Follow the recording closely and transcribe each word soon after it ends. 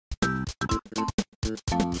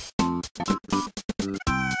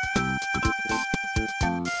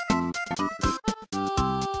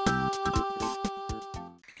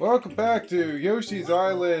Welcome back to Yoshi's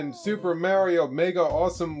Island Super Mario Mega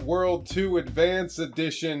Awesome World 2 Advance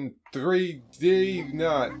Edition 3D.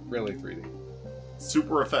 Not really 3D.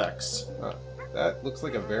 Super effects. That looks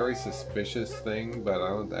like a very suspicious thing, but I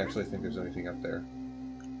don't actually think there's anything up there.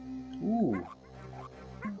 Ooh.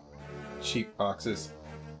 Cheap boxes.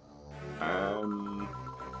 Oh.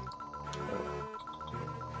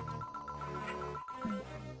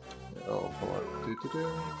 Oh, hold on.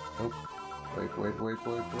 Oh.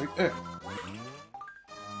 Wait.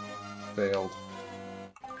 Failed.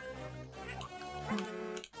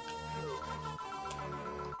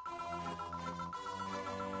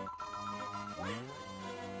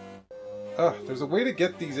 There's a way to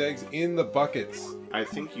get these eggs in the buckets. I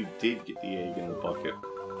think you did get the egg in the bucket.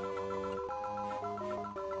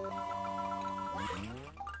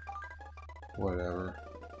 Whatever.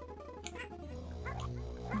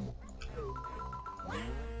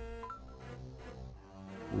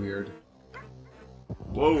 Weird.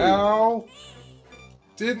 Whoa! Ow!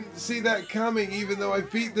 Didn't see that coming, even though I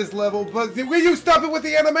beat this level, but will you stop it with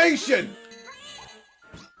the animation?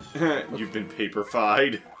 You've been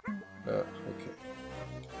paper-fied. Okay.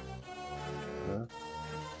 Huh?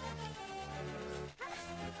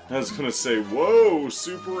 I was gonna say, whoa,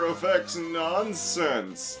 super effects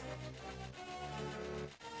nonsense.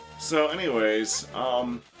 So anyways,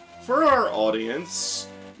 for our audience,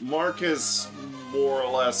 Mark has more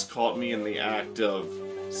or less caught me in the act of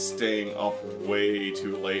staying up way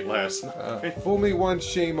too late last night. Fool me once,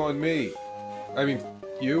 shame on me. I mean,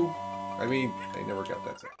 you? I mean, I never got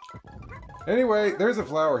that set. Anyway, there's a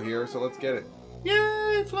flower here, so let's get it.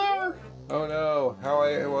 Yay, flower! Oh no, how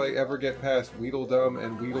will I ever get past Weedledum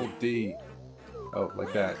and Weedledee? Oh,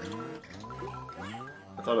 like that.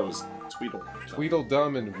 I thought it was Tweedle.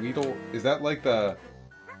 Tweedledum and Weedle... Is that like the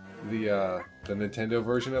Nintendo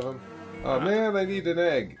version of them? Oh man, I need an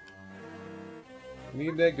egg. I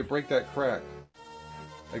need an egg to break that crack.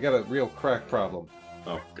 I got a real crack problem.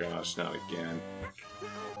 Oh gosh, not again.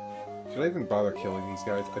 Should I even bother killing these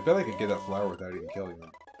guys? I bet I could get that flower without even killing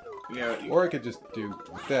them. Yeah. Or I could just do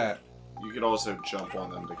that. You could also jump on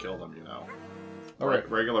them to kill them, you know.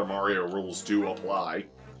 Alright. Regular Mario rules do apply.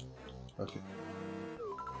 Okay.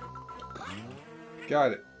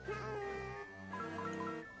 Got it.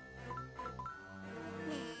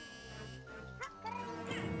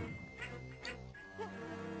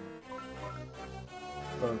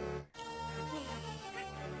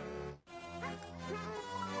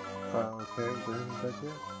 Okay, is there anything back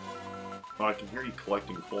here? Oh, I can hear you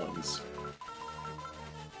collecting coins.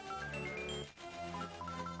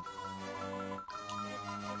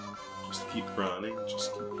 Just keep running,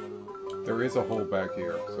 just keep... There is a hole back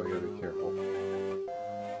here, so you gotta be careful.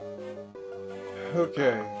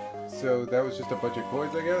 Okay, so that was just a bunch of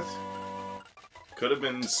coins, I guess? Could have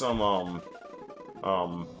been some,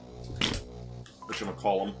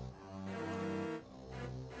 whatchamacallem.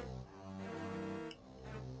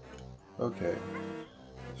 Okay.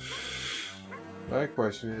 My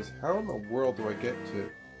question is, how in the world do I get to...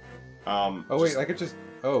 Oh wait, I could just...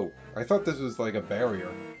 Oh, I thought this was like a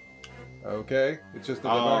barrier. Okay, it's just in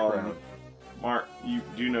the background. Mark, you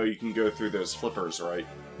do know you can go through those flippers, right?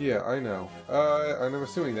 Yeah, I know. And I'm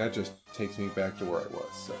assuming that just takes me back to where I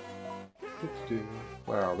was, so...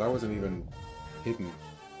 Wow, that wasn't even hidden.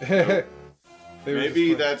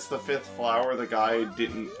 Maybe that's the fifth flower the guy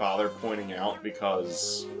didn't bother pointing out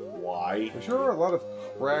because... Why? There sure are a lot of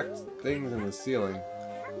cracked things in the ceiling.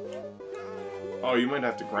 Oh, you might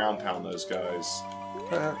have to ground pound those guys.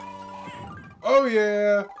 Oh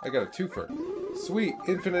yeah! I got a twofer. Sweet,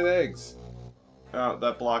 infinite eggs.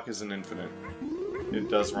 That block isn't infinite.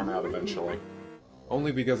 It does run out eventually.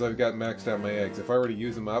 Only because I've got maxed out my eggs. If I were to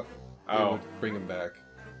use them up, it would bring them back.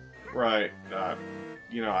 Right.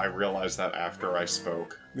 You know, I realized that after I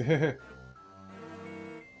spoke.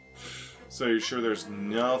 So you're sure there's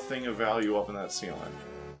nothing of value up in that ceiling?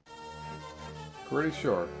 Pretty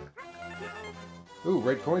sure. Ooh,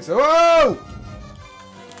 red coins. Oh!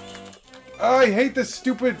 I hate this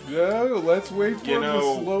stupid... let's wait for him to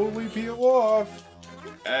slowly peel off.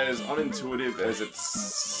 As unintuitive as it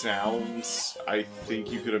sounds, I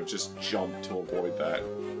think you could have just jumped to avoid that.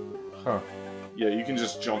 Huh. Yeah, you can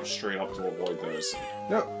just jump straight up to avoid those.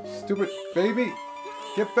 No, stupid baby!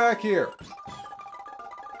 Get back here!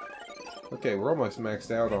 Okay, we're almost maxed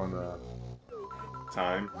out on,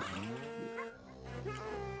 time.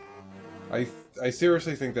 I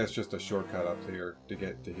seriously think that's just a shortcut up here to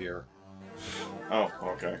get to here. Oh,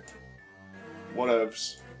 okay.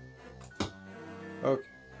 Whatevs. Okay.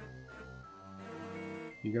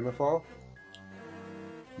 You gonna fall?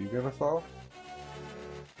 You gonna fall?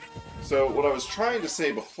 So what I was trying to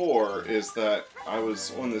say before is that I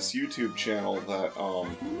was on this YouTube channel that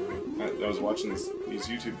I was watching these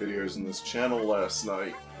YouTube videos in this channel last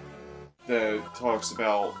night that talks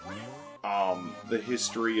about the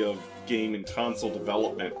history of game and console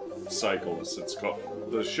development cycles. It's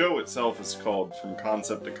called, the show itself is called From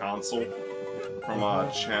Concept to Console, from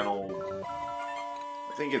a channel,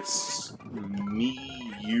 I think it's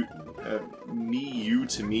Me You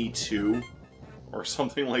to Me Too, or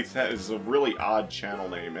something like that. It's a really odd channel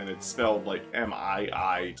name, and it's spelled like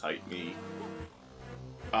M-I-I type me.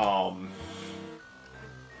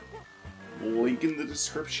 Link in the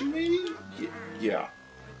description, maybe? Yeah.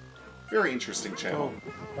 Very interesting channel.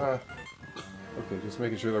 Oh, okay, just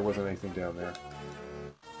making sure there wasn't anything down there.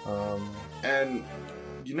 And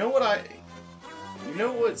you know what you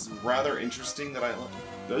know what's rather interesting that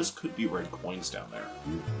those could be red coins down there.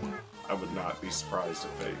 I would not be surprised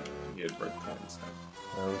if he had red coins down.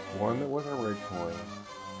 There was one that was a red coin.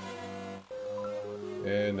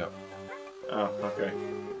 And no. Oh, okay.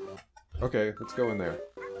 Okay, let's go in there.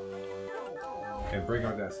 And bring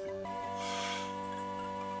our desk.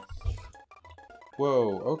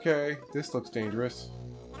 Whoa, okay. This looks dangerous.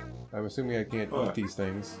 I'm assuming I can't eat these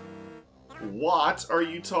things. What are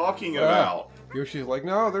you talking about? Yoshi's like,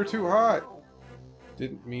 no, they're too hot.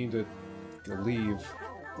 Didn't mean to leave.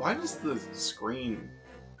 Why does the screen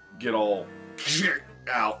get all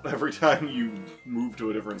out every time you move to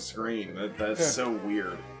a different screen? That's so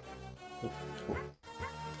weird.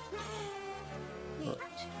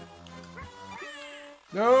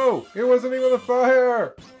 No! It wasn't even a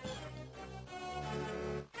fire!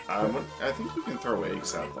 I think you can throw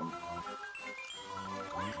eggs at them.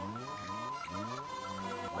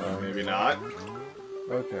 Maybe not.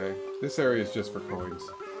 Okay. This area is just for coins.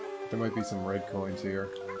 There might be some red coins here.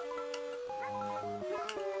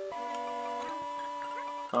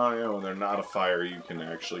 Oh yeah, when they're not a fire, you can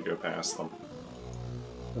actually go past them.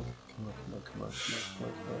 Okay, come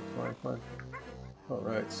on.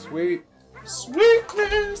 Alright, sweet.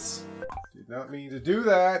 Sweetness! Did not mean to do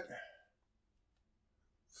that.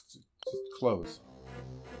 Just close.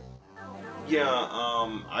 Yeah,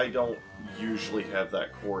 I don't usually have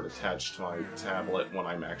that cord attached to my tablet when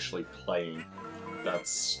I'm actually playing.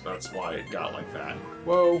 That's why it got like that.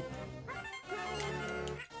 Whoa.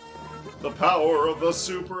 The power of the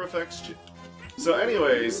super effects chip. So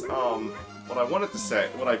anyways, what I wanted to say,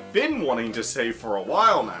 what I've been wanting to say for a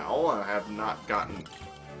while now, I have not gotten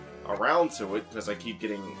around to it because I keep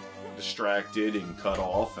getting distracted and cut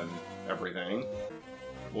off and everything.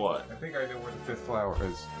 What? I think I know where the fifth flower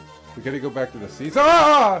is. We gotta go back to the seas.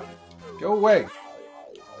 Ah! Go away!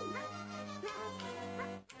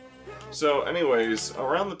 So, anyways,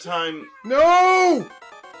 around the time... No!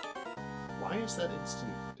 Why is that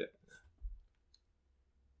instant death?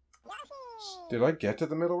 Did I get to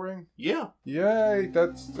the middle ring? Yeah. Yay!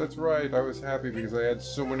 That's right. I was happy because I had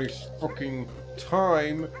so many fucking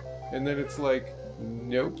time, and then it's like,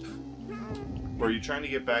 nope. Were you trying to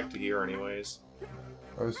get back to here anyways?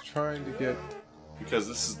 I was trying to get... Because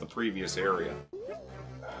this is the previous area.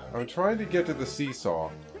 I'm trying to get to the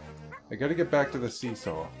seesaw. I gotta get back to the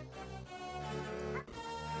seesaw.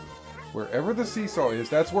 Wherever the seesaw is,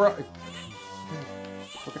 that's where I...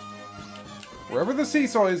 Wherever the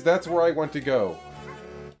seesaw is, that's where I want to go.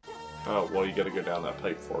 Oh, well, you gotta go down that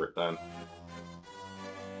pipe for it, then.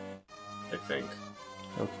 I think.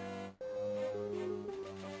 Okay.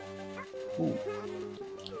 Ooh.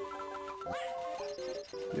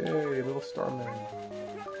 Yay, little starman.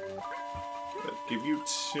 Give you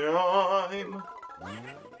time.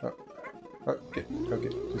 Okay,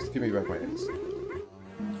 just give me back my eggs.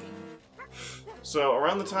 So,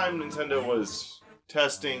 around the time Nintendo was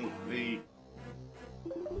testing the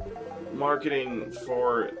marketing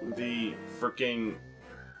for the freaking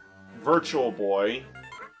Virtual Boy,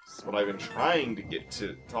 this is what I've been trying to get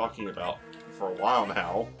to talking about for a while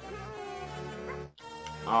now.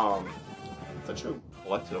 I thought you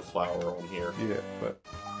collected a flower on here. Yeah, but...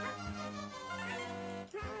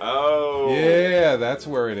 Oh! Yeah, that's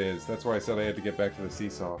where it is. That's why I said I had to get back to the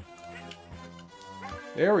seesaw.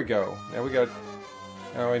 There we go. Now we got...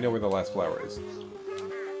 Now I know where the last flower is.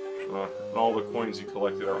 And all the coins you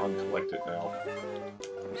collected are uncollected now.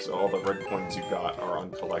 So all the red coins you got are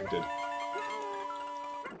uncollected.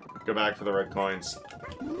 Go back for the red coins.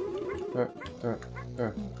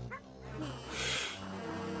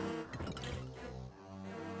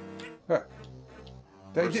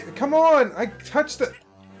 Come on! I touched the...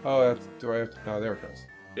 Oh, do I have to... Oh, there it goes.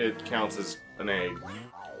 It counts as an egg.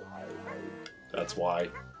 That's why.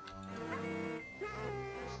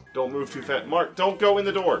 Don't move too fast. Mark, don't go in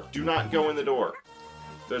the door. Do not go in the door.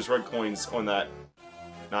 There's red coins on that.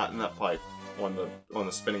 Not in that pipe. On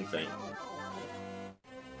the spinning thing.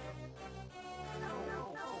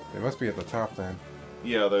 They must be at the top then.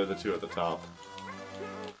 Yeah, they're the two at the top.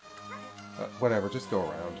 Whatever, just go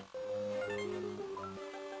around.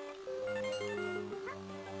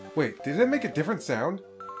 Wait, did it make a different sound?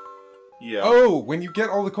 Yeah. Oh, when you get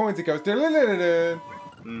all the coins, it goes.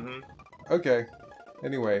 Mm-hmm. Okay.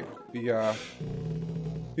 Anyway, the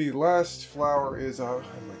last flower is oh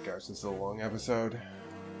my gosh, this is a long episode.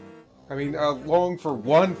 I mean, long for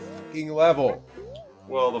one fucking level.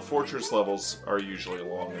 Well, the fortress levels are usually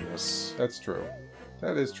long in this. That's true.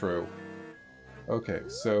 That is true. Okay,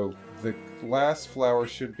 so the last flower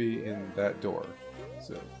should be in that door.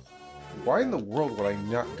 So, why in the world would I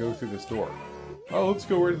not go through this door? Oh, let's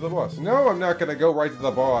go right to the boss. No, I'm not gonna go right to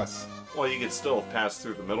the boss. Well, you could still pass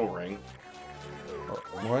through the middle ring.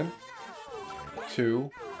 1, 2,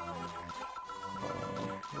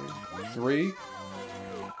 3,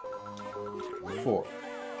 4.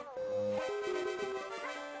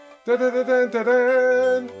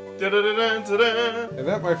 Da-da-da-da-da-da! And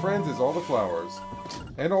that, my friends, is all the flowers.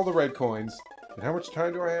 And all the red coins. And how much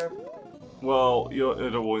time do I have? Well,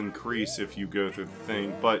 it will increase if you go through the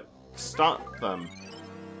thing, but stop them.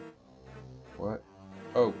 What?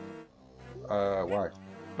 Oh. Why?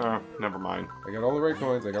 Never mind. I got all the red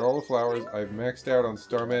coins, I got all the flowers, I've maxed out on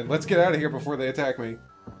Starman. Let's get out of here before they attack me.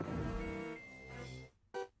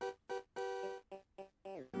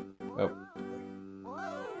 Oh.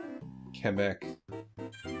 Kamek.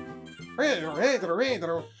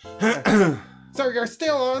 So you're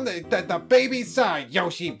still on the baby side,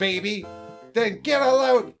 Yoshi baby? Then get a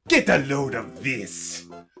load. Get a load of this.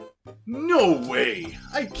 No way!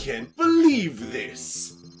 I can't believe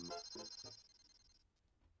this!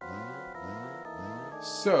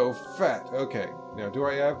 So fat. Okay. Now, do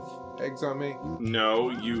I have eggs on me? No,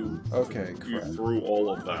 you... Okay, You crap. threw all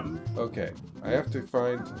of them. Okay. I have to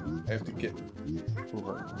get...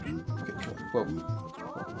 Over. Okay, whoa.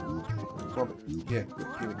 Come on. Yeah,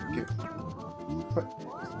 give it. What?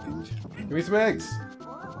 Give me some eggs!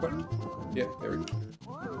 What? Yeah, there we go.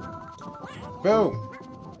 Boom!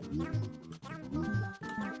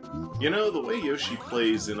 You know, the way Yoshi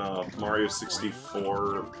plays in Mario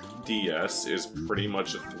 64 DS is pretty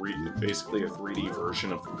much basically a 3D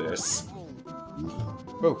version of this.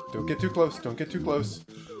 Oh, don't get too close, don't get too close.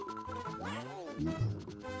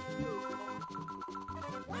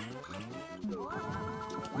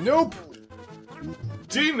 Nope!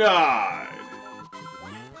 Denied!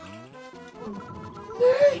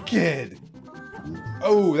 Naked!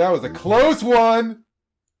 Oh, that was a close one!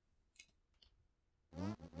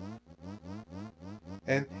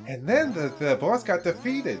 And then the boss got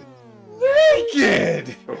defeated.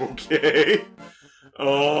 Naked! Okay.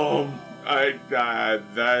 The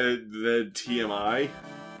TMI.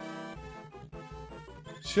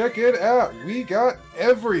 Check it out. We got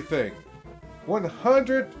everything.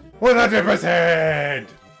 100%!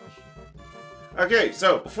 Okay,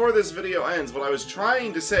 so before this video ends, what I've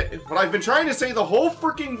been trying to say the whole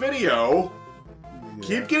freaking video, Yeah.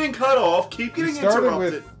 keep getting cut off, keep getting Started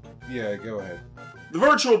interrupted. Yeah, go ahead. The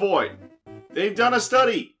Virtual Boy. They've done a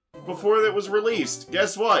study before it was released.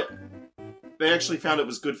 Guess what? They actually found it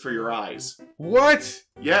was good for your eyes. What?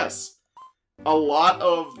 Yes. A lot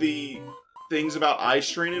of the things about eye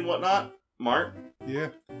strain and whatnot, Mark, Yeah.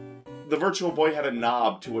 the Virtual Boy had a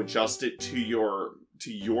knob to adjust it to your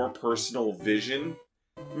personal vision.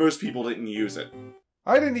 Most people didn't use it.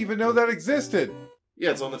 I didn't even know that existed.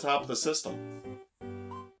 Yeah, it's on the top of the system.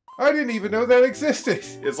 I didn't even know that existed.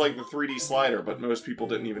 It's like the 3D slider, but most people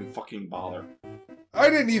didn't even fucking bother. I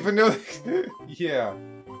didn't even know that. Yeah.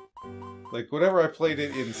 Like, whenever I played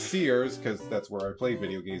it in Sears, because that's where I played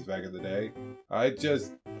video games back in the day, I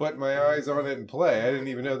just put my eyes on it and play. I didn't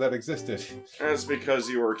even know that existed. That's because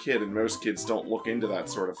you were a kid, and most kids don't look into that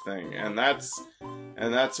sort of thing. And that's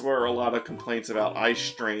where a lot of complaints about eye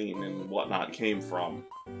strain and whatnot came from.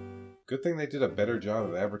 Good thing they did a better job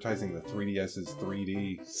of advertising the 3DS's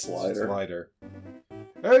 3D slider.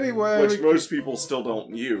 Anyway, Which most people still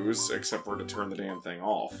don't use, except for to turn the damn thing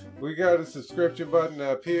off. we got a subscription button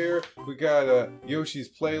up here. We got a Yoshi's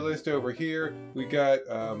playlist over here. We got,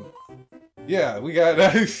 we got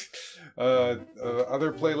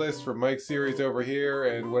other playlists from Mike's series over here,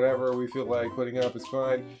 and whatever we feel like putting up is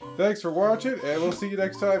fine. Thanks for watching, and we'll see you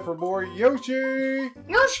next time for more Yoshi!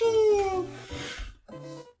 Yoshi!